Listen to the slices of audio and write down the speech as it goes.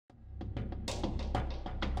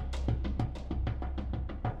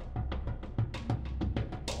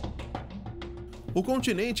O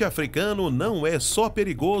continente africano não é só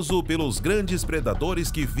perigoso pelos grandes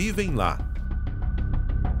predadores que vivem lá.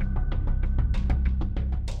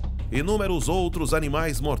 Inúmeros outros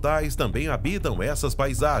animais mortais também habitam essas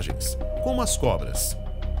paisagens, como as cobras.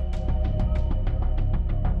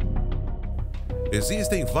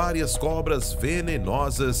 Existem várias cobras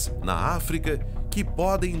venenosas na África que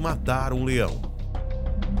podem matar um leão.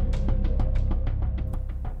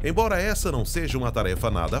 Embora essa não seja uma tarefa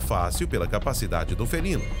nada fácil pela capacidade do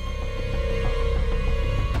felino.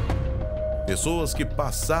 Pessoas que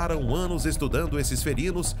passaram anos estudando esses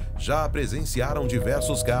felinos já presenciaram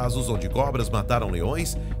diversos casos onde cobras mataram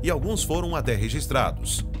leões e alguns foram até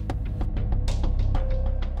registrados.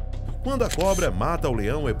 Quando a cobra mata o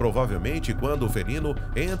leão é provavelmente quando o felino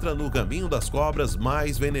entra no caminho das cobras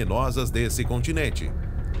mais venenosas desse continente.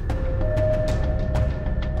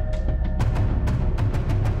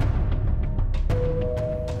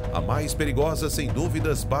 A mais perigosa, sem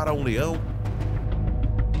dúvidas, para um leão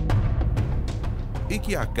e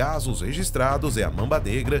que há casos registrados é a mamba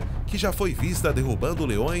negra, que já foi vista derrubando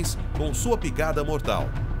leões com sua picada mortal.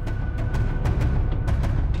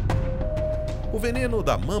 O veneno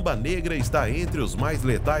da mamba negra está entre os mais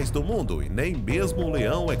letais do mundo e nem mesmo o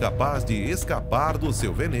leão é capaz de escapar do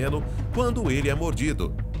seu veneno quando ele é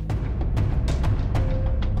mordido.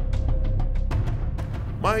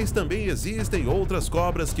 Mas também existem outras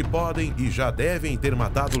cobras que podem e já devem ter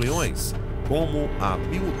matado leões, como a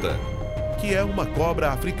milta, que é uma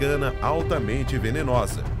cobra africana altamente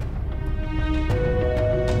venenosa.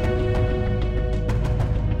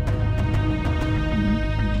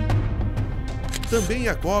 Também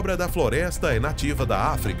a cobra da floresta é nativa da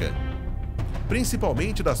África,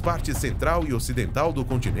 principalmente das partes central e ocidental do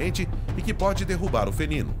continente e que pode derrubar o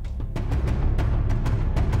felino.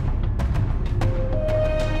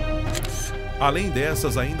 Além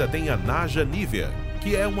dessas, ainda tem a naja nívea,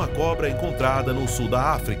 que é uma cobra encontrada no sul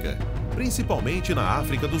da África, principalmente na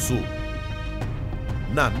África do Sul,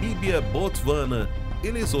 Namíbia, Botswana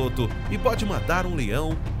e Lesoto, e pode matar um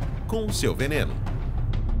leão com o seu veneno.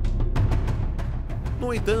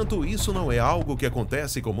 No entanto, isso não é algo que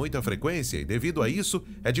acontece com muita frequência e, devido a isso,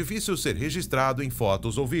 é difícil ser registrado em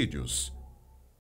fotos ou vídeos.